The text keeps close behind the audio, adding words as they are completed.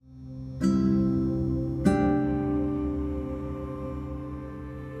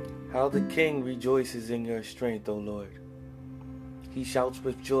How the king rejoices in your strength, O Lord. He shouts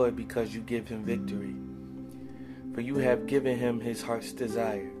with joy because you give him victory. For you have given him his heart's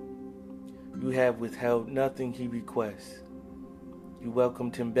desire. You have withheld nothing he requests. You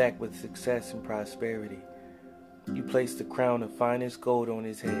welcomed him back with success and prosperity. You placed the crown of finest gold on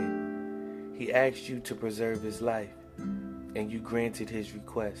his head. He asked you to preserve his life, and you granted his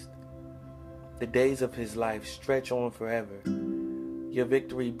request. The days of his life stretch on forever. Your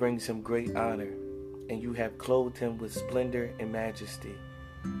victory brings him great honor, and you have clothed him with splendor and majesty.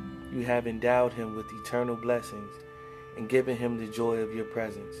 You have endowed him with eternal blessings and given him the joy of your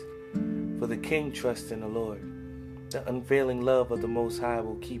presence. For the king trusts in the Lord. The unfailing love of the Most High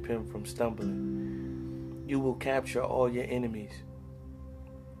will keep him from stumbling. You will capture all your enemies.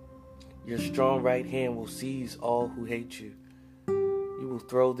 Your strong right hand will seize all who hate you. You will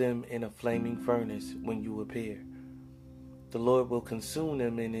throw them in a flaming furnace when you appear. The Lord will consume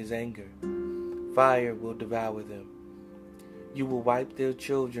them in his anger. Fire will devour them. You will wipe their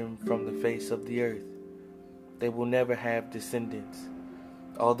children from the face of the earth. They will never have descendants.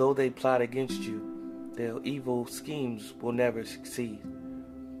 Although they plot against you, their evil schemes will never succeed,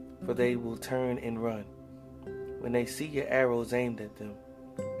 for they will turn and run when they see your arrows aimed at them.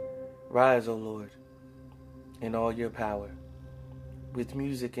 Rise, O Lord, in all your power. With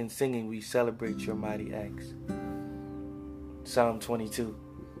music and singing we celebrate your mighty acts. Psalm 22,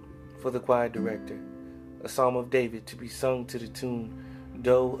 for the choir director, a psalm of David to be sung to the tune,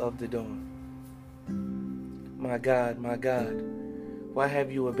 Doe of the Dawn. My God, why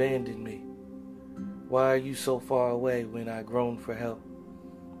have you abandoned me? Why are you so far away when I groan for help?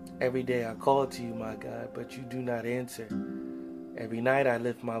 Every day I call to you, my God, but you do not answer. Every night I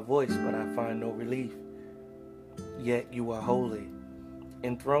lift my voice, but I find no relief. Yet you are holy,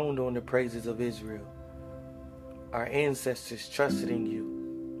 enthroned on the praises of Israel. Our ancestors trusted in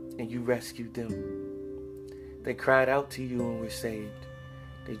you, and you rescued them. They cried out to you and were saved.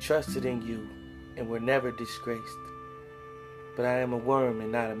 They trusted in you and were never disgraced. But I am a worm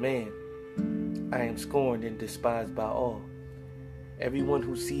and not a man. I am scorned and despised by all. Everyone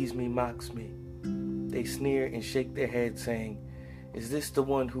who sees me mocks me. They sneer and shake their heads, saying, "Is this the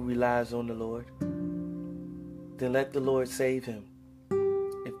one who relies on the Lord?" Then let the Lord save him.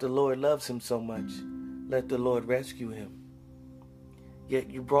 If the Lord loves him so much, let the Lord rescue him. Yet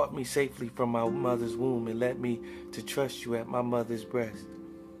you brought me safely from my mother's womb and led me to trust you at my mother's breast.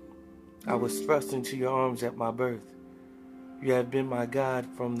 I was thrust into your arms at my birth. You have been my God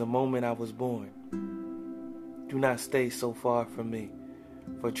from the moment I was born. Do not stay so far from me,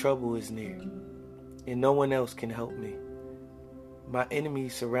 for trouble is near, and no one else can help me. My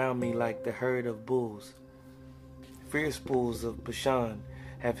enemies surround me like the herd of bulls. Fierce bulls of Bashan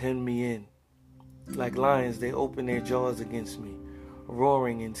have hemmed me in. Like lions, they open their jaws against me,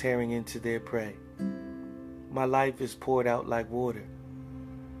 roaring and tearing into their prey. My life is poured out like water,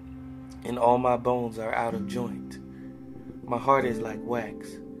 and all my bones are out of joint. My heart is like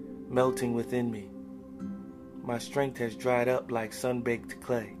wax, melting within me. My strength has dried up like sun-baked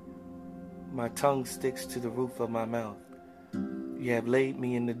clay. My tongue sticks to the roof of my mouth. You have laid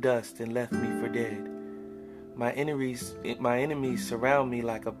me in the dust and left me for dead. My enemies surround me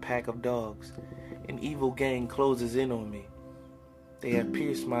like a pack of dogs. An evil gang closes in on me. They have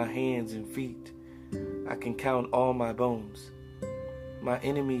pierced my hands and feet. I can count all my bones. My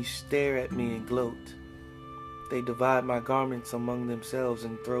enemies stare at me and gloat. They divide my garments among themselves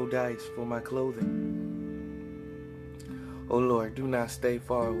and throw dice for my clothing. O Lord, do not stay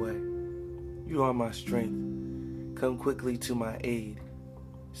far away. You are my strength. Come quickly to my aid.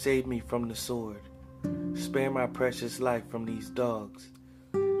 Save me from the sword. Spare my precious life from these dogs.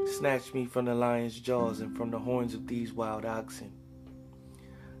 Snatch me from the lion's jaws and from the horns of these wild oxen.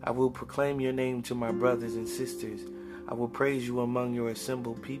 I will proclaim your name to my brothers and sisters. I will praise you among your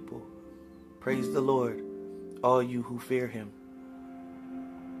assembled people. Praise the Lord, all you who fear him.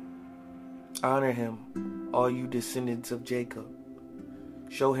 Honor him, all you descendants of Jacob.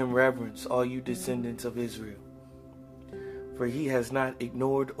 Show him reverence, all you descendants of Israel. For he has not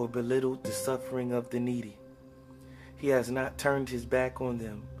ignored or belittled the suffering of the needy. He has not turned his back on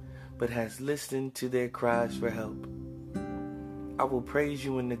them, but has listened to their cries for help. I will praise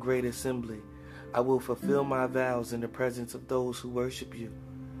you in the great assembly. I will fulfill my vows in the presence of those who worship you.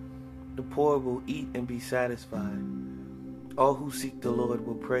 The poor will eat and be satisfied. All who seek the Lord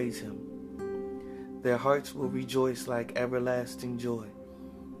will praise him. Their hearts will rejoice like everlasting joy.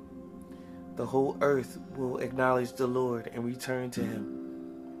 The whole earth will acknowledge the Lord and return to him.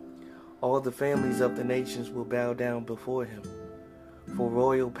 All the families of the nations will bow down before him, for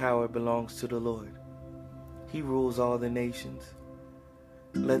royal power belongs to the Lord. He rules all the nations.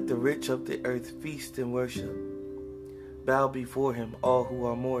 Let the rich of the earth feast and worship. Bow before him, all who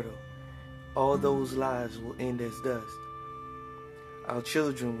are mortal. All those lives will end as dust. Our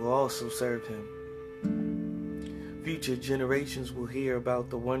children will also serve him. Future generations will hear about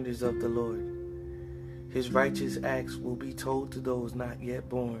the wonders of the Lord. His righteous acts will be told to those not yet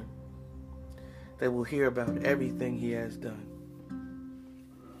born. They will hear about everything he has done.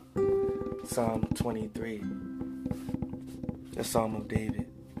 Psalm 23, the Psalm of David.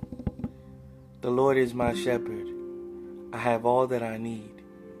 The Lord is my shepherd. I have all that I need.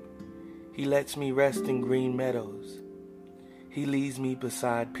 He lets me rest in green meadows. He leads me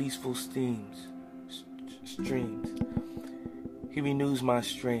beside peaceful streams. He renews my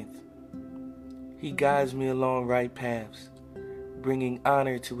strength. He guides me along right paths, bringing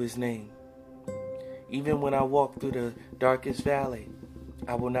honor to his name. Even when I walk through the darkest valley,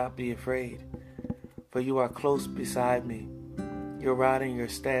 I will not be afraid, for you are close beside me. Your rod and your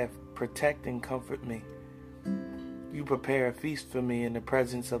staff protect and comfort me. You prepare a feast for me in the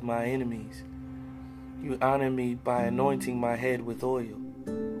presence of my enemies. You honor me by anointing my head with oil.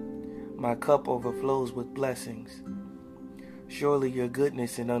 My cup overflows with blessings. Surely your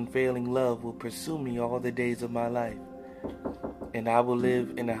goodness and unfailing love will pursue me all the days of my life, and I will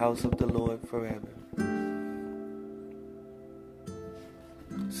live in the house of the Lord forever.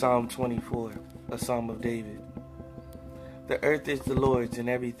 Psalm 24, a Psalm of David. The earth is the Lord's and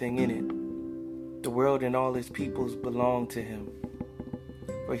everything in it. The world and all its peoples belong to him.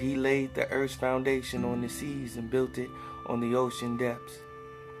 For he laid the earth's foundation on the seas and built it on the ocean depths.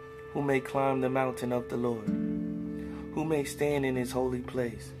 Who may climb the mountain of the Lord? Who may stand in his holy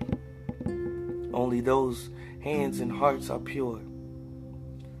place? Only those hands and hearts are pure.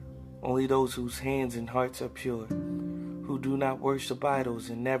 Only those whose hands and hearts are pure, who do not worship idols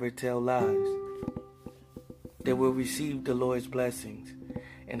and never tell lies. They will receive the Lord's blessings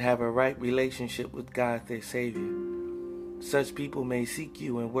and have a right relationship with God their Savior. Such people may seek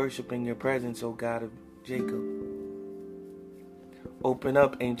you and worship in your presence, O God of Jacob. Open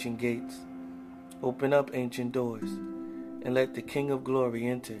up ancient gates, open up ancient doors, and let the King of glory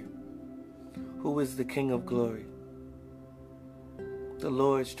enter. Who is the King of glory? The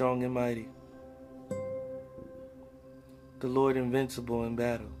Lord strong and mighty, the Lord invincible in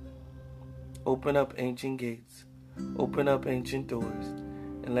battle. Open up ancient gates, open up ancient doors,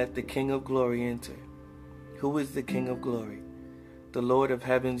 and let the King of glory enter. Who is the King of glory? The Lord of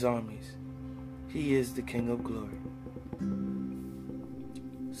heaven's armies. He is the King of glory.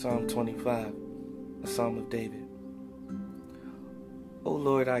 Psalm 25, a Psalm of David. O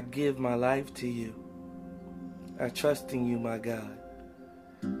Lord, I give my life to you. I trust in you, my God.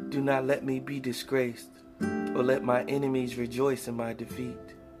 Do not let me be disgraced, or let my enemies rejoice in my defeat.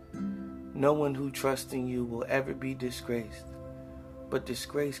 No one who trusts in you will ever be disgraced, but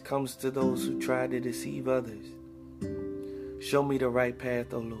disgrace comes to those who try to deceive others. Show me the right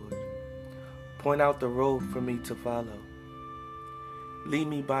path, O Lord. Point out the road for me to follow. Lead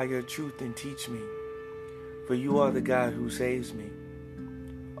me by your truth and teach me, for you are the God who saves me.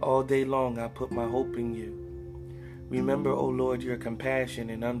 All day long I put my hope in you. Remember, O Lord, your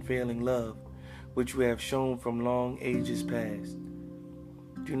compassion and unfailing love, which you have shown from long ages past.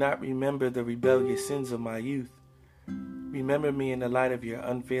 Do not remember the rebellious sins of my youth. Remember me in the light of your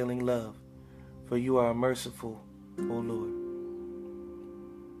unfailing love, for you are merciful, O Lord.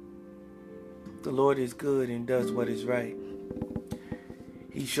 The Lord is good and does what is right.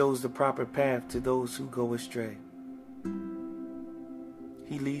 He shows the proper path to those who go astray.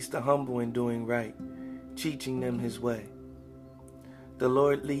 He leads the humble in doing right, teaching them his way. The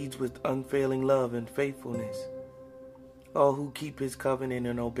Lord leads with unfailing love and faithfulness all who keep his covenant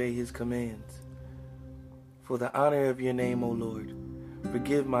and obey his commands. For the honor of your name, O Lord,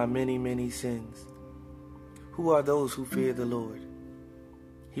 forgive my many, many sins. Who are those who fear the Lord?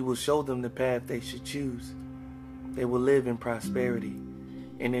 He will show them the path they should choose. They will live in prosperity,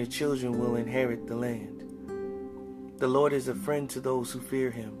 and their children will inherit the land. The Lord is a friend to those who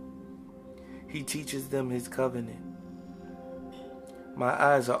fear him. He teaches them his covenant. My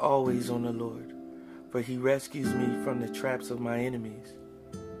eyes are always on the Lord, for he rescues me from the traps of my enemies.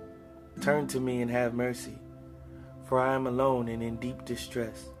 Turn to me and have mercy, for I am alone and in deep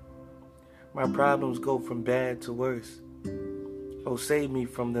distress. My problems go from bad to worse. Oh, save me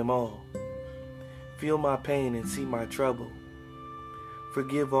from them all. Feel my pain and see my trouble.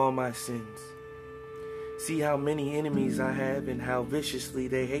 Forgive all my sins. See how many enemies I have and how viciously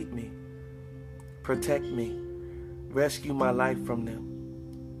they hate me. Protect me. Rescue my life from them.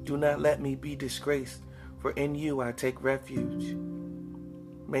 Do not let me be disgraced, for in you I take refuge.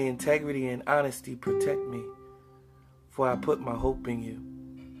 May integrity and honesty protect me, for I put my hope in you.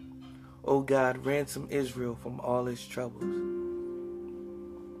 O God, ransom Israel from all its troubles.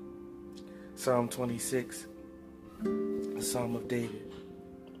 Psalm 26, a Psalm of David.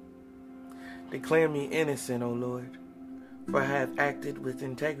 Declare me innocent, O Lord, for I have acted with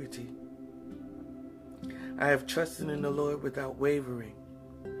integrity. I have trusted in the Lord without wavering.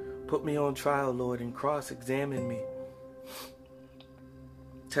 Put me on trial, Lord, and cross-examine me.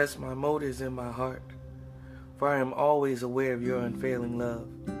 Test my motives and my heart, for I am always aware of your unfailing love,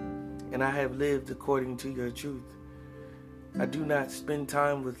 and I have lived according to your truth. I do not spend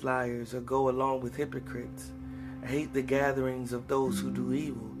time with liars or go along with hypocrites. I hate the gatherings of those who do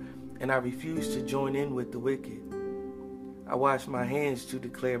evil, and I refuse to join in with the wicked. I wash my hands to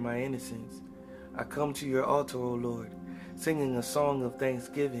declare my innocence. I come to your altar, O Lord, singing a song of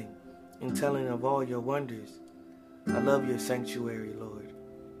thanksgiving and telling of all your wonders. I love your sanctuary, Lord,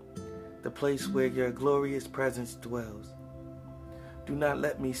 the place where your glorious presence dwells. Do not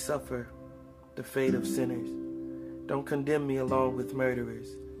let me suffer the fate of sinners. Don't condemn me along with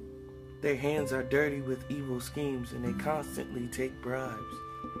murderers. Their hands are dirty with evil schemes, and they constantly take bribes.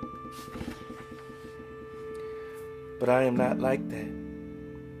 But I am not like that.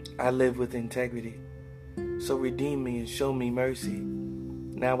 I live with integrity. So redeem me and show me mercy.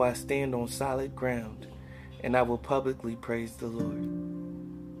 Now I stand on solid ground, and I will publicly praise the Lord.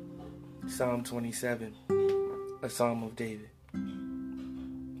 Psalm 27, a Psalm of David.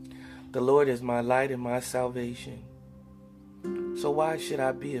 The Lord is my light and my salvation. So why should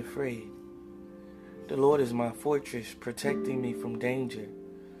I be afraid? The Lord is my fortress, protecting me from danger.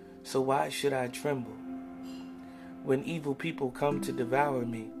 So why should I tremble? When evil people come to devour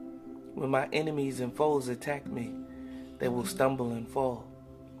me, when my enemies and foes attack me, they will stumble and fall.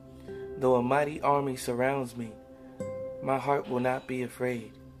 Though a mighty army surrounds me, my heart will not be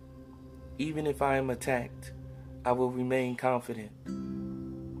afraid. Even if I am attacked, I will remain confident.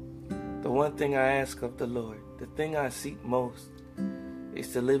 The one thing I ask of the Lord, the thing I seek most,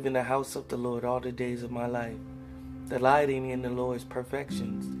 is to live in the house of the Lord all the days of my life, delighting in the Lord's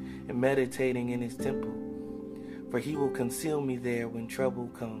perfections and meditating in his temple. For he will conceal me there when trouble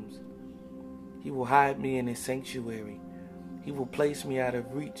comes. He will hide me in his sanctuary. He will place me out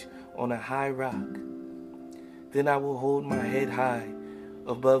of reach on a high rock. Then I will hold my head high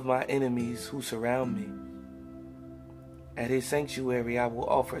above my enemies who surround me. At his sanctuary I will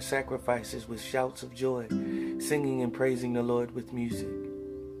offer sacrifices with shouts of joy, singing and praising the Lord with music.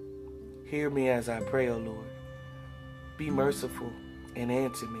 Hear me as I pray, O Lord. Be merciful and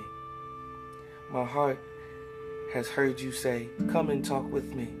answer me. My heart has heard you say, "Come and talk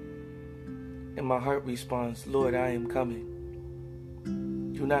with me." And my heart responds, "Lord, I am coming."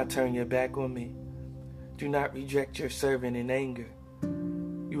 Do not turn your back on me. Do not reject your servant in anger.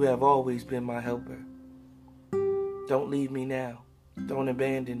 You have always been my helper. Don't leave me now. Don't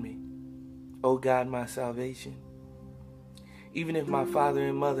abandon me, O God, my salvation. Even if my father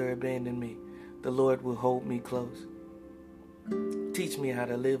and mother abandon me, the Lord will hold me close. Teach me how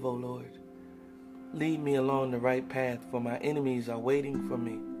to live, O Lord. Lead me along the right path, for my enemies are waiting for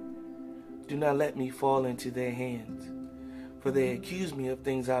me. Do not let me fall into their hands, for they accuse me of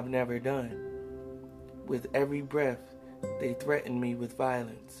things I've never done. With every breath, they threaten me with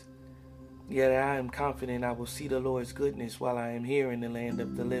violence. Yet I am confident I will see the Lord's goodness while I am here in the land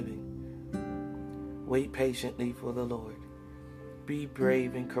of the living. Wait patiently for the Lord. Be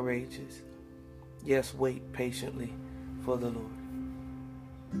brave and courageous. Yes, wait patiently for the Lord.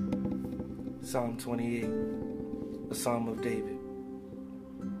 Psalm 28, a Psalm of David.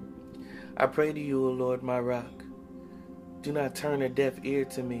 I pray to you, O Lord, my rock. Do not turn a deaf ear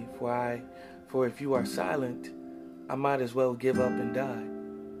to me, for if you are silent, I might as well give up and die.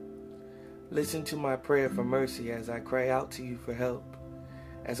 Listen to my prayer for mercy as I cry out to you for help,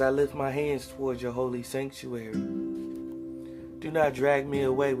 as I lift my hands towards your holy sanctuary. Do not drag me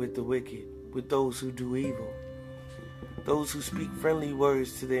away with the wicked, with those who do evil, those who speak friendly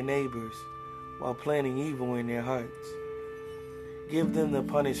words to their neighbors while planning evil in their hearts. Give them the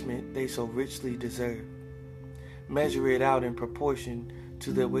punishment they so richly deserve. Measure it out in proportion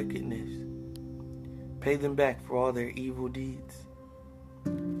to their wickedness. Pay them back for all their evil deeds.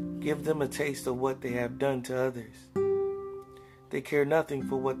 Give them a taste of what they have done to others. They care nothing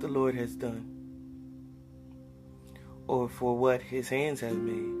for what the Lord has done, or for what his hands have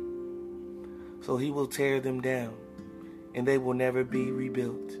made. So he will tear them down, and they will never be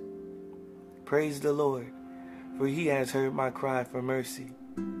rebuilt. Praise the Lord, for he has heard my cry for mercy.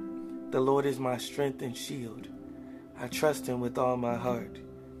 The Lord is my strength and shield. I trust him with all my heart.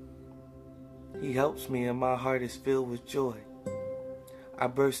 He helps me, and my heart is filled with joy. I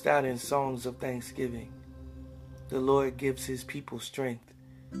burst out in songs of thanksgiving. The Lord gives his people strength.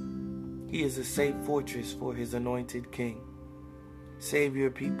 He is a safe fortress for his anointed king. Save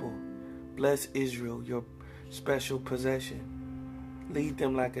your people. Bless Israel, your special possession. Lead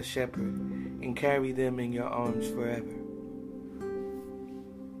them like a shepherd and carry them in your arms forever.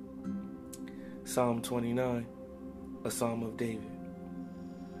 Psalm 29, a Psalm of David.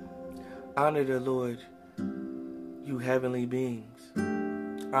 Honor the Lord, you heavenly beings.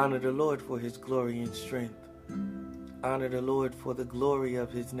 Honor the Lord for his glory and strength. Honor the Lord for the glory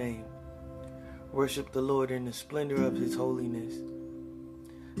of his name. Worship the Lord in the splendor of his holiness.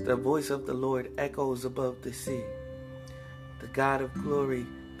 The voice of the Lord echoes above the sea. The God of glory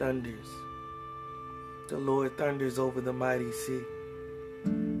thunders. The Lord thunders over the mighty sea.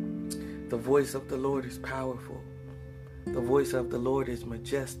 The voice of the Lord is powerful. The voice of the Lord is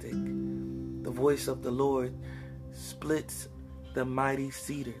majestic. The voice of the Lord splits the mighty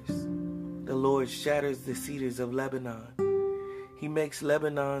cedars. The Lord shatters the cedars of Lebanon. He makes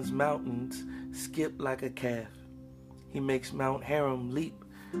Lebanon's mountains skip like a calf. He makes Mount Hermon leap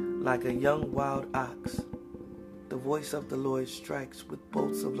like a young wild ox. The voice of the Lord strikes with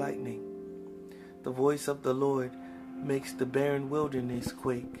bolts of lightning. The voice of the Lord makes the barren wilderness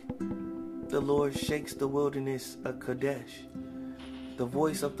quake. The Lord shakes the wilderness of Kadesh. The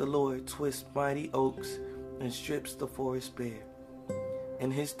voice of the Lord twists mighty oaks and strips the forest bare. In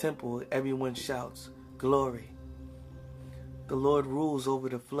his temple everyone shouts, "Glory." The Lord rules over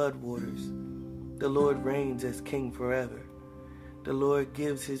the flood waters. The Lord reigns as king forever. The Lord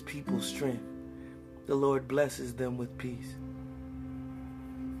gives his people strength. The Lord blesses them with peace.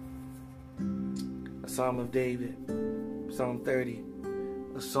 A Psalm of David, Psalm 30,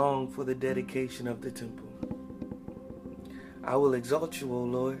 a song for the dedication of the temple. I will exalt you, O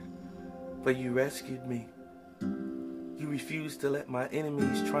Lord, for you rescued me. You refused to let my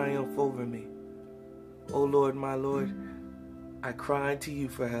enemies triumph over me. O Lord, my Lord, I cried to you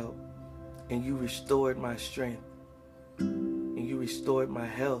for help, and you restored my strength, and you restored my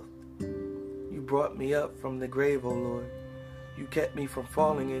health. You brought me up from the grave, O Lord. You kept me from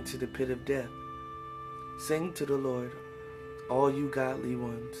falling into the pit of death. Sing to the Lord, all you godly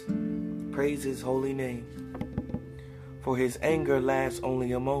ones. Praise his holy name. For his anger lasts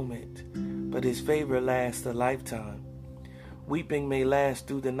only a moment, but his favor lasts a lifetime. Weeping may last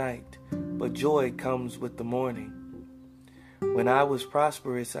through the night, but joy comes with the morning. When I was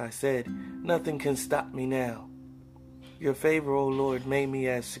prosperous, I said, nothing can stop me now. Your favor, O Lord, made me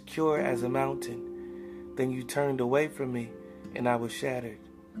as secure as a mountain. Then you turned away from me, and I was shattered.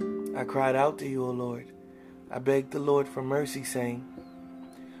 I cried out to you, O Lord. I begged the Lord for mercy, saying,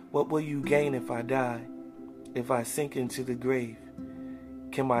 what will you gain if I die, if I sink into the grave?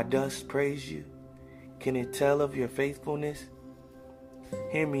 Can my dust praise you? Can it tell of your faithfulness?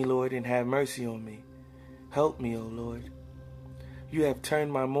 Hear me, Lord, and have mercy on me. Help me, O Lord. You have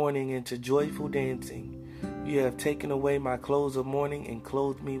turned my mourning into joyful dancing. You have taken away my clothes of mourning and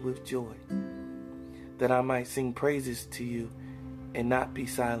clothed me with joy, that I might sing praises to you and not be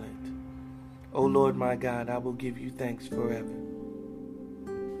silent. O Lord my God, I will give you thanks forever.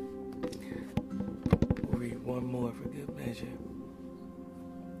 We'll read one more for good measure.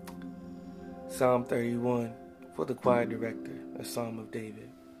 Psalm 31 for the choir director, a Psalm of David.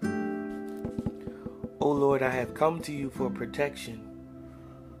 O Lord, I have come to you for protection.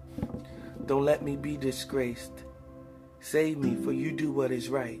 Don't let me be disgraced. Save me, for you do what is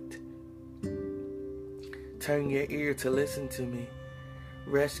right. Turn your ear to listen to me.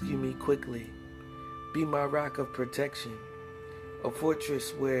 Rescue me quickly. Be my rock of protection, a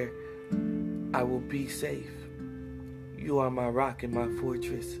fortress where I will be safe. You are my rock and my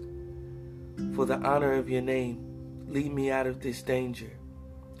fortress. For the honor of your name, lead me out of this danger.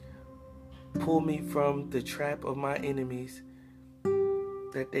 Pull me from the trap of my enemies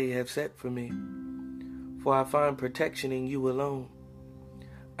that they have set for me. For I find protection in you alone.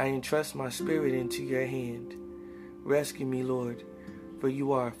 I entrust my spirit into your hand. Rescue me, Lord, for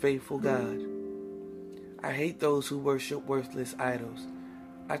you are a faithful God. I hate those who worship worthless idols.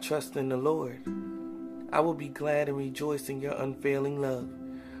 I trust in the Lord. I will be glad and rejoice in your unfailing love,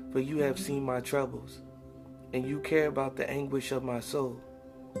 for you have seen my troubles, and you care about the anguish of my soul.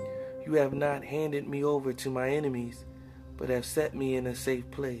 You have not handed me over to my enemies, but have set me in a safe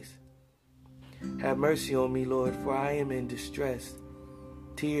place. Have mercy on me, Lord, for I am in distress.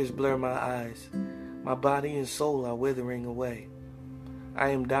 Tears blur my eyes. My body and soul are withering away. I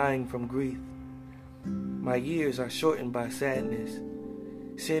am dying from grief. My years are shortened by sadness.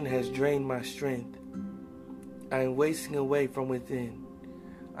 Sin has drained my strength. I am wasting away from within.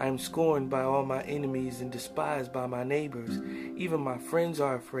 I am scorned by all my enemies and despised by my neighbors. Even my friends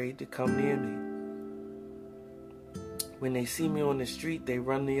are afraid to come near me. When they see me on the street, they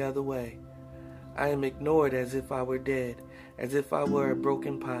run the other way. I am ignored as if I were dead, as if I were a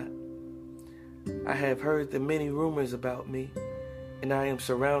broken pot. I have heard the many rumors about me, and I am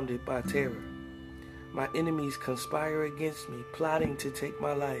surrounded by terror. My enemies conspire against me, plotting to take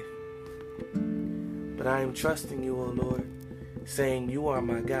my life. But I am trusting you, O Lord, saying you are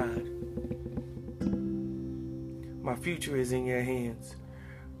my God. My future is in your hands.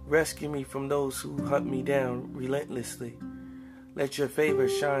 Rescue me from those who hunt me down relentlessly. Let your favor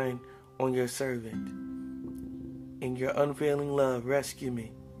shine on your servant. In your unfailing love, rescue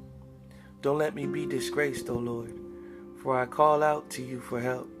me. Don't let me be disgraced, O Lord, for I call out to you for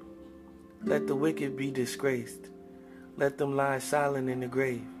help. Let the wicked be disgraced. Let them lie silent in the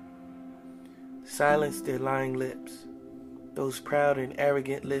grave. Silence their lying lips, those proud and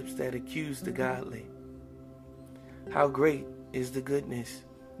arrogant lips that accuse the godly. How great is the goodness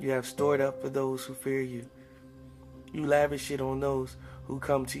you have stored up for those who fear you. You lavish it on those who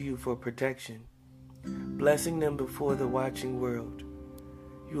come to you for protection, blessing them before the watching world.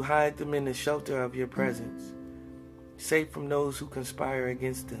 You hide them in the shelter of your presence, safe from those who conspire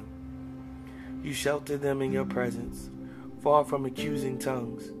against them. You shelter them in your presence, far from accusing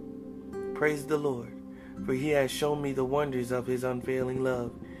tongues. Praise the Lord, for he has shown me the wonders of his unfailing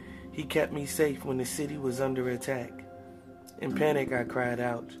love. He kept me safe when the city was under attack. In panic I cried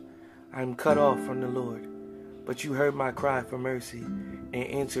out, I am cut off from the Lord. But you heard my cry for mercy and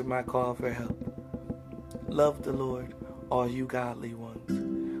answered my call for help. Love the Lord, all you godly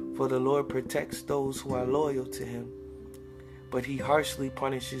ones, for the Lord protects those who are loyal to him, but he harshly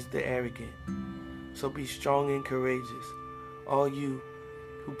punishes the arrogant. So be strong and courageous, all you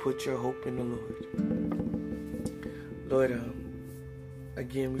who put your hope in the Lord. Lord,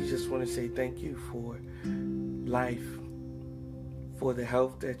 again, we just want to say thank you for life, for the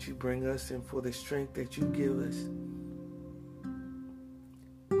health that you bring us, and for the strength that you give us.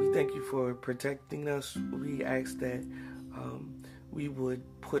 We thank you for protecting us. We ask that we would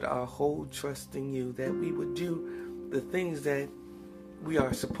put our whole trust in you, that we would do the things that we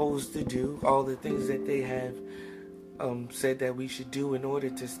are supposed to do, all the things that they have said that we should do in order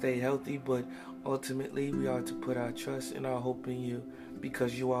to stay healthy, but ultimately we are to put our trust and our hope in you,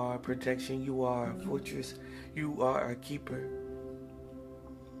 because you are our protection, you are our fortress, you are our keeper.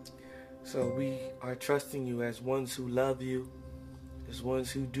 So we are trusting you as ones who love you, as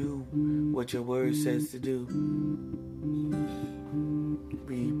ones who do what your word says to do.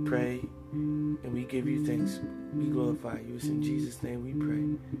 We pray and we give you thanks. We glorify you. It's in Jesus' name we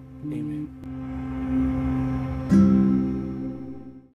pray. Amen.